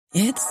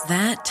It's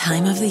that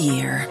time of the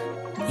year.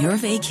 Your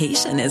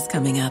vacation is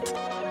coming up.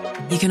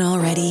 You can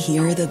already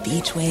hear the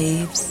beach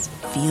waves,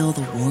 feel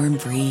the warm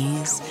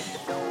breeze,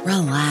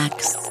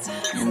 relax,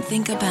 and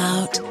think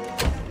about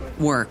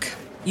work.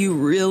 You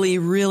really,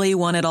 really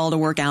want it all to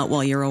work out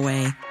while you're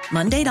away.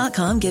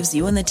 Monday.com gives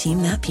you and the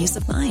team that peace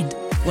of mind.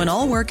 When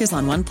all work is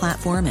on one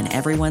platform and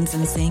everyone's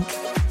in sync,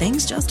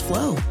 things just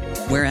flow.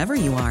 Wherever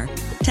you are,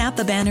 tap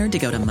the banner to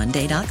go to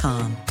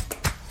Monday.com.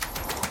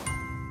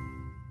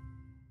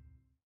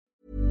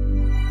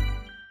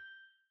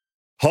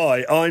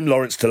 Hi, I'm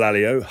Lawrence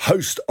Dallaglio,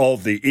 host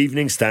of the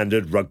Evening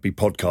Standard Rugby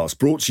Podcast,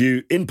 brought to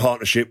you in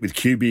partnership with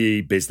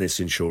QBE Business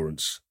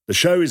Insurance. The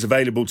show is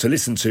available to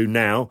listen to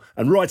now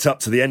and right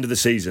up to the end of the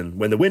season,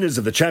 when the winners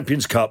of the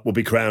Champions Cup will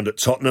be crowned at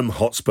Tottenham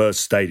Hotspur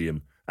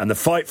Stadium, and the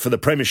fight for the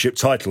Premiership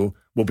title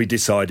will be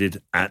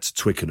decided at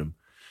Twickenham.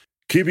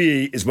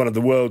 QBE is one of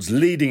the world's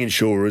leading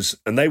insurers,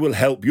 and they will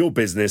help your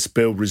business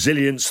build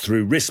resilience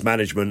through risk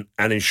management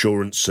and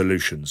insurance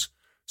solutions.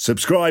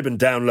 Subscribe and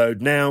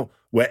download now,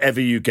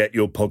 wherever you get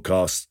your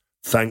podcasts.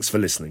 Thanks for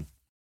listening.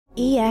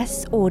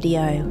 ES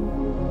Audio.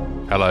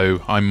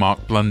 Hello, I'm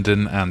Mark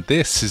Blunden, and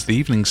this is the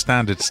Evening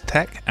Standard's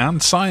Tech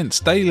and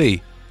Science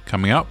Daily.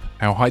 Coming up,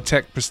 how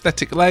high-tech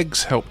prosthetic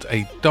legs helped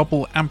a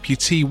double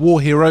amputee war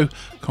hero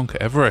conquer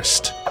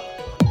Everest.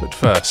 But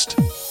first,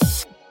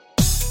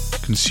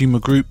 consumer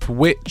group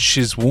Which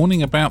is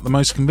warning about the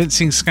most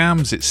convincing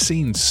scams it's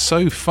seen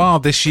so far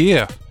this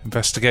year.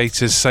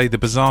 Investigators say the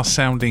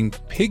bizarre-sounding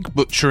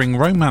pig-butchering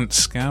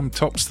romance scam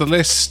tops the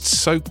list,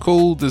 so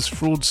called as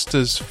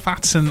fraudsters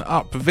fatten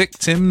up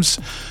victims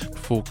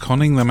before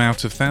conning them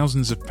out of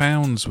thousands of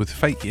pounds with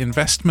fake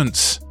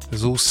investments.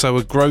 There's also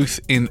a growth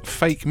in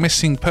fake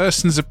missing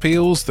persons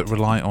appeals that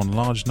rely on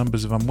large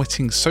numbers of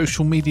unwitting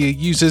social media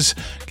users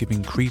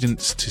giving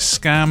credence to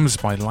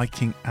scams by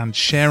liking and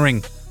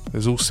sharing.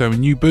 There's also a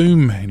new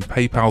boom in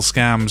PayPal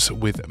scams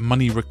with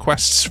money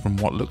requests from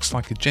what looks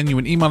like a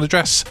genuine email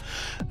address.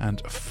 And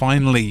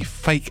finally,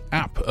 fake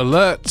app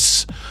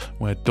alerts,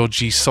 where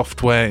dodgy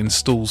software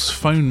installs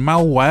phone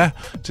malware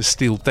to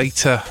steal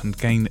data and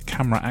gain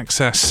camera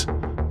access.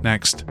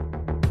 Next.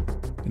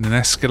 In an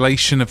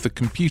escalation of the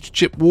computer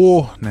chip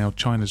war, now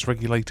China's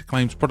regulator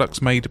claims products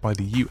made by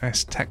the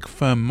US tech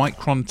firm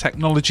Micron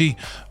Technology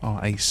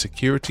are a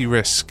security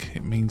risk.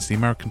 It means the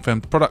American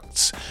firm's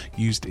products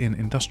used in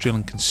industrial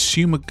and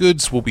consumer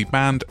goods will be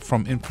banned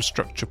from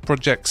infrastructure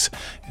projects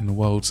in the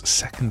world's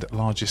second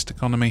largest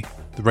economy.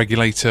 The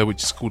regulator,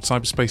 which is called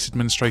Cyberspace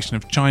Administration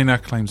of China,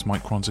 claims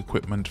Micron's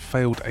equipment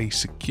failed a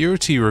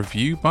security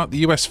review, but the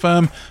US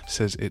firm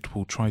says it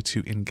will try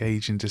to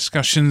engage in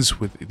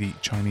discussions with the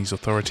Chinese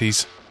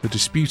authorities. The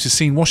dispute has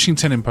seen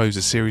Washington impose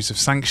a series of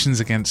sanctions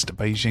against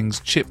Beijing's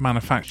chip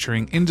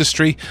manufacturing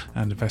industry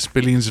and invest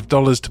billions of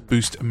dollars to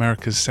boost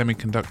America's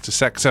semiconductor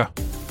sector.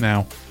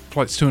 Now,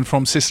 flights to and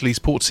from Sicily's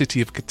port city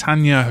of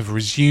Catania have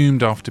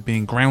resumed after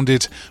being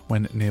grounded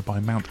when nearby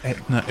Mount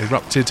Etna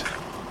erupted.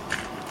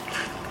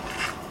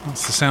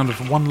 That's the sound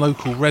of one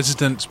local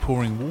resident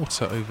pouring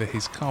water over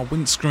his car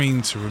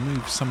windscreen to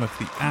remove some of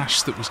the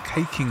ash that was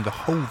caking the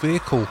whole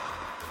vehicle.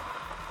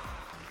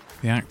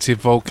 The active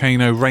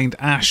volcano rained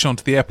ash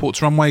onto the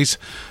airport's runways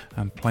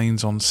and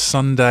planes on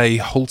Sunday,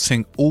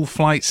 halting all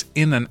flights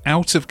in and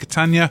out of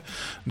Catania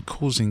and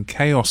causing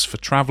chaos for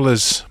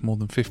travellers. More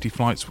than 50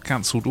 flights were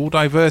cancelled or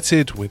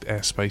diverted, with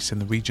airspace in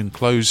the region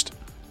closed.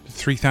 The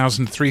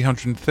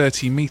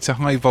 3,330-metre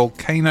high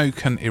volcano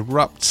can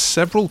erupt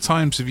several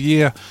times a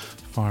year,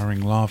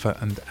 firing lava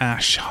and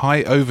ash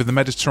high over the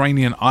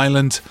Mediterranean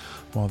island,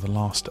 while the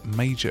last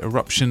major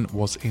eruption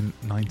was in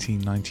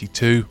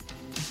 1992.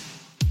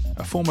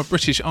 A former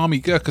British Army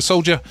Gurkha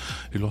soldier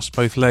who lost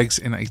both legs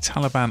in a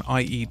Taliban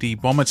IED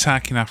bomb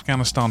attack in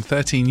Afghanistan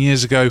 13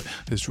 years ago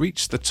has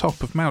reached the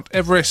top of Mount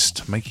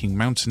Everest, making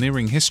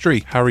mountaineering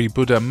history. Hari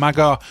Buddha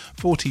Magar,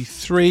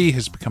 43,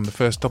 has become the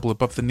first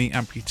double-above-the-knee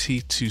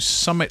amputee to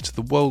summit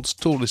the world's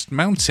tallest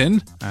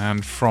mountain.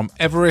 And from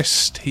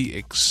Everest, he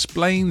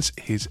explains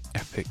his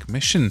epic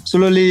mission.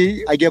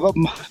 Slowly, I gave up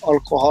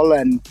alcohol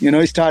and,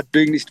 start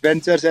doing these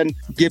ventures and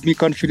gave me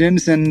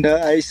confidence, and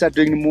I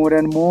started doing more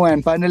and more,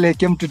 and finally I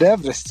came to the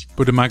Everest.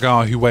 Buddha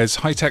Magar, who wears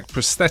high-tech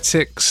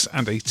prosthetics,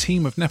 and a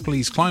team of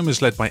Nepalese climbers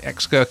led by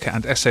ex-Gurkha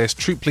and SAS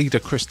troop leader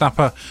Chris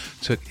Thapa,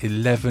 took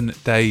 11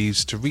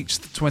 days to reach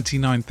the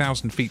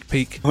 29,000 feet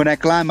peak. When I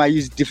climb, I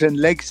use different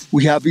legs.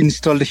 We have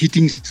installed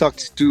heating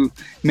socks to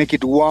make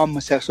it warm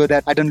so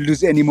that I don't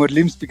lose any more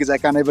limbs, because I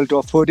can't able to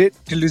afford it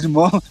to lose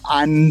more.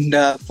 And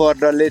for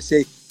the, let's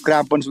say,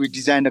 crampons, we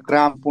designed the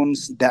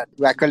crampons that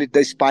I call it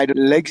the spider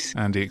legs.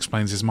 And he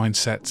explains his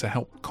mindset to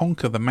help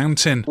conquer the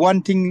mountain.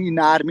 One thing in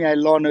army I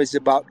learned is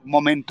about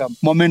momentum.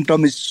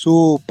 Momentum is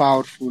so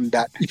powerful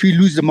that if we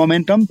lose the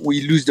momentum,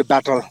 we lose the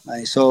battle.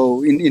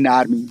 So in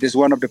army, there's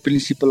one of the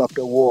principles of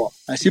the war.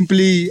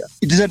 Simply,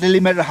 it doesn't really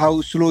matter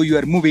how slow you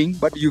are moving,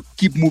 but you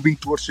keep moving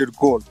towards your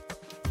goal.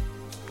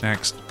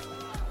 Next.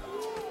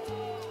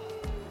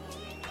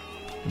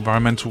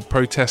 Environmental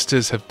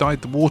protesters have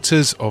dyed the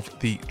waters of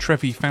the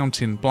Trevi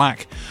Fountain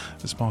black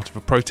as part of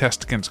a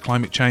protest against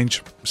climate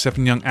change.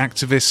 7 young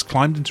activists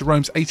climbed into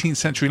Rome's 18th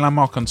century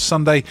landmark on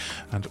Sunday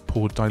and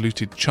poured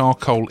diluted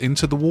charcoal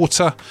into the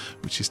water,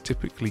 which is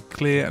typically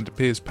clear and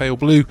appears pale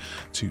blue,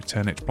 to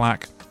turn it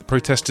black. The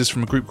protesters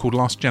from a group called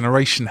Last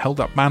Generation held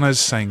up banners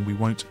saying "We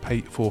won't pay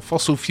for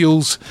fossil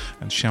fuels"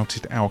 and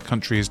shouted "Our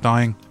country is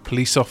dying."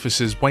 Police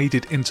officers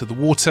waded into the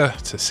water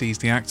to seize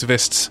the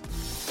activists.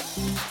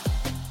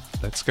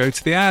 Let's go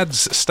to the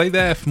ads. Stay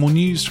there for more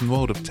news from the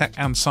world of tech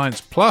and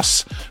science.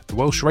 Plus, the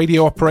Welsh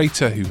radio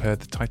operator who heard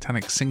the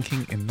Titanic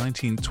sinking in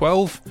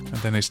 1912 and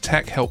then his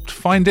tech helped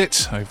find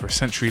it over a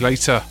century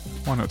later.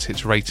 Why not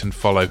hit rate and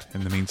follow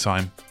in the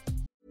meantime?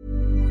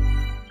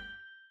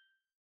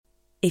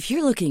 If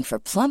you're looking for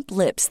plump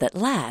lips that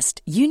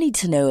last, you need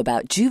to know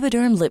about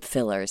Juvederm lip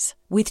fillers.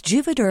 With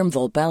Juvederm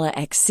Volbella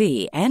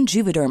XC and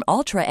Juvederm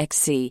Ultra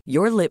XC,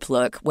 your lip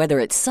look, whether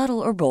it's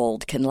subtle or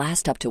bold, can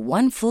last up to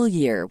 1 full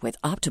year with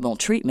optimal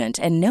treatment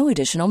and no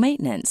additional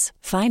maintenance.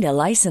 Find a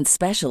licensed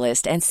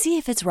specialist and see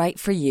if it's right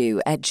for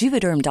you at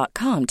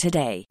Juvederm.com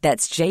today.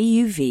 That's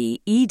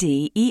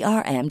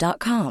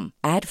JUVEDERM.com.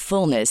 Add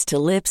fullness to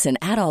lips in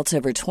adults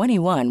over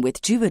 21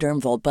 with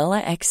Juvederm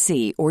Volbella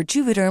XC or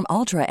Juvederm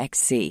Ultra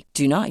XC.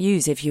 Do not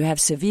use if you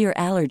have severe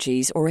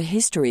allergies or a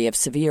history of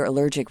severe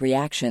allergic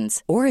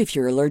reactions, or if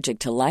you're allergic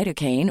to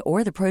lidocaine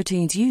or the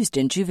proteins used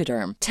in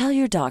Juvederm. Tell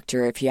your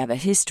doctor if you have a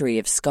history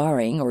of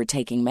scarring or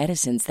taking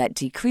medicines that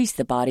decrease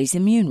the body's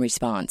immune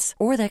response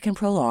or that can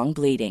prolong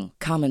bleeding.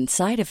 Common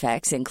side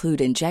effects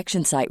include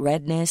injection site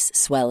redness,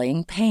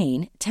 swelling,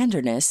 pain,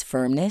 tenderness,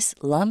 firmness,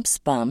 lumps,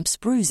 bumps,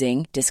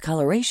 bruising,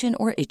 discoloration,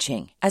 or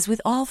itching. As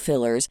with all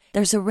fillers,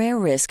 there's a rare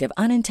risk of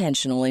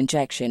unintentional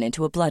injection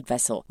into a blood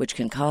vessel, which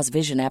can cause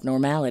vision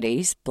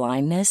abnormalities,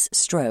 blindness,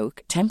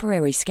 stroke,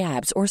 temporary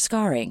scabs, or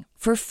scarring.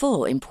 For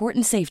full,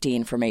 important safety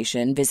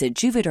information, visit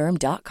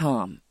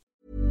Juvederm.com.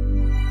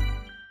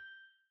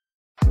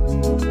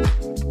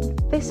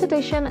 This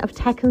edition of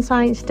Tech and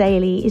Science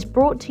Daily is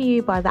brought to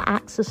you by the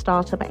AXA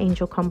Startup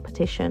Angel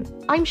Competition.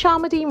 I'm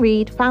Sharmadean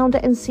Reid, founder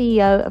and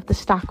CEO of The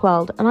Stack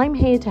World, and I'm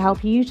here to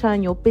help you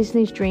turn your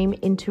business dream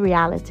into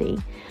reality.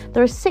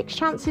 There are 6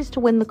 chances to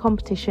win the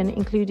competition,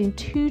 including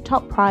 2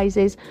 top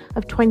prizes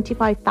of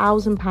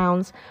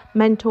 £25,000,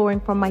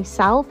 mentoring from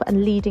myself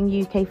and leading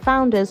UK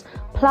founders,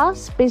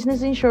 plus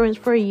business insurance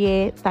for a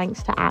year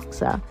thanks to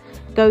AXA.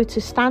 Go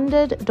to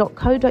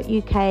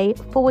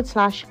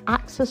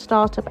standard.co.uk/AXA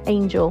Startup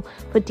Angel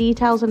for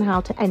details on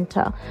how to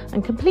enter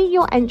and complete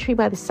your entry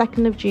by the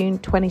 2nd of June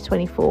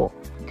 2024.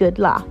 Good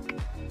luck.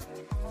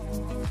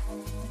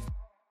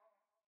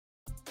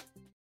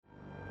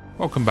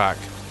 Welcome back.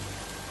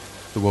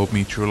 The World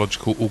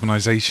Meteorological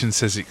Organization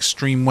says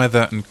extreme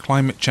weather and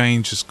climate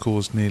change has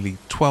caused nearly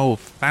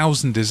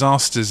 12,000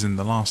 disasters in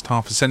the last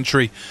half a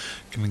century,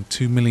 killing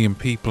 2 million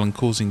people and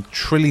causing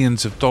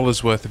trillions of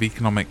dollars worth of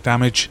economic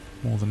damage.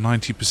 More than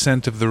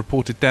 90% of the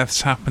reported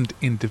deaths happened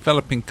in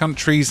developing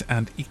countries,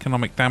 and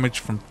economic damage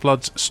from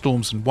floods,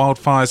 storms and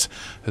wildfires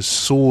has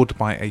soared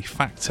by a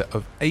factor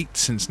of 8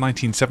 since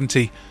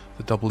 1970.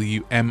 The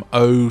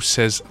WMO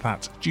says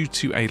that due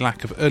to a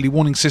lack of early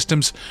warning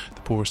systems,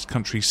 the poorest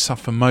countries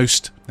suffer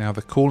most. Now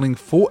they're calling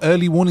for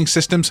early warning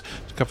systems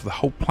to cover the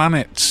whole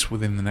planet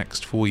within the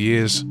next 4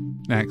 years.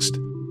 Next.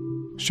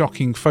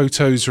 Shocking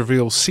photos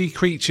reveal sea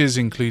creatures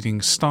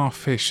including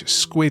starfish,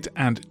 squid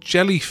and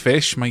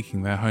jellyfish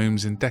making their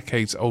homes in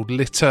decades-old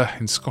litter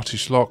in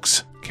Scottish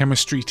lochs.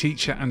 Chemistry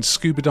teacher and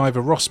scuba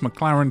diver Ross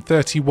McLaren,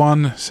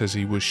 31, says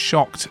he was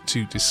shocked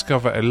to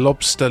discover a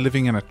lobster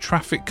living in a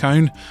traffic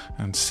cone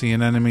and sea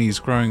anemones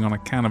growing on a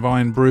can of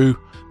iron brew.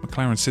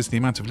 McLaren says the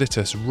amount of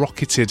litter has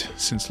rocketed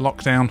since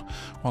lockdown.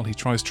 While he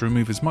tries to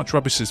remove as much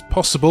rubbish as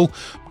possible,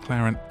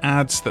 McLaren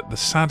adds that the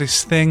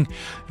saddest thing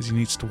is he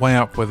needs to weigh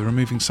up whether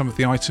removing some of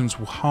the items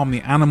will harm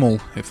the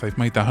animal if they've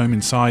made their home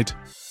inside.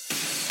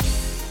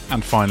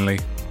 And finally,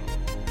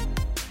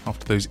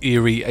 after those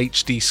eerie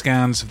HD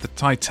scans of the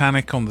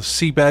Titanic on the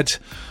seabed,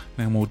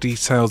 now more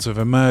details have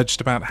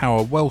emerged about how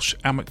a Welsh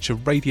amateur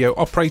radio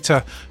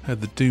operator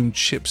heard the doomed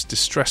ship's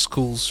distress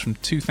calls from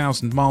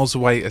 2,000 miles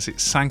away as it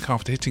sank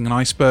after hitting an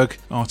iceberg.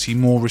 Artie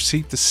Moore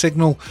received the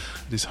signal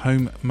at his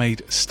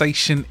homemade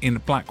station in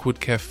Blackwood,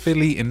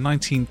 Caerphilly in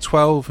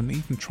 1912 and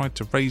even tried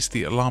to raise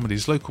the alarm at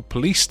his local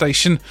police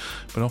station,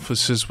 but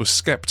officers were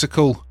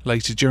sceptical.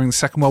 Later during the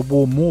Second World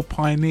War, Moore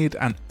pioneered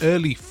an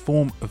early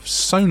form of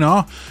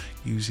sonar,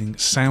 using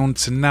sound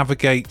to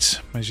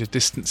navigate, measure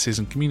distances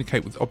and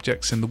communicate with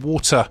objects in the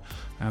water.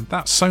 And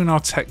that sonar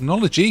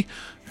technology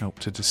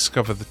helped to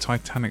discover the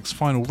Titanic's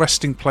final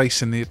resting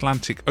place in the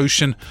Atlantic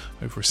Ocean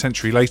over a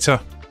century later.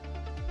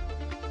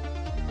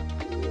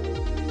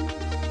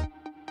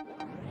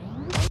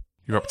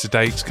 You're up to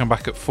date. Come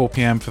back at 4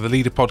 p.m. for the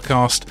Leader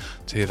podcast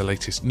to hear the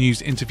latest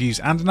news, interviews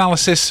and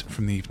analysis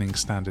from the Evening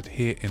Standard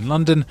here in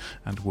London.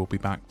 And we'll be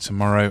back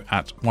tomorrow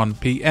at 1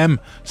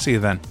 p.m. See you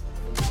then.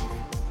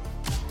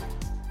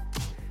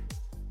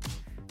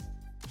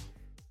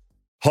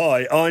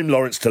 Hi, I'm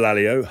Lawrence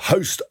Dallaglio,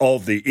 host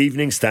of the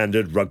Evening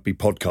Standard Rugby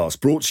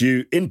Podcast, brought to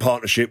you in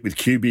partnership with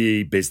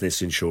QBE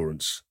Business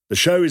Insurance. The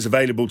show is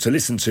available to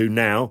listen to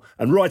now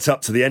and right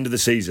up to the end of the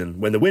season,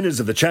 when the winners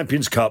of the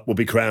Champions Cup will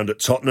be crowned at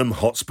Tottenham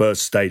Hotspur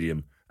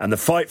Stadium, and the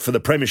fight for the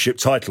Premiership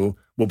title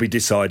will be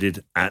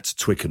decided at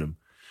Twickenham.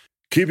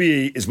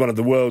 QBE is one of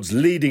the world's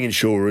leading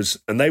insurers,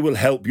 and they will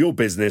help your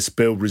business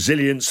build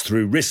resilience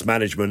through risk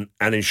management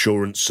and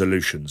insurance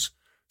solutions.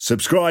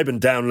 Subscribe and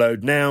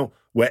download now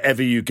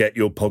wherever you get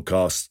your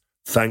podcasts.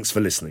 Thanks for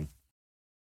listening.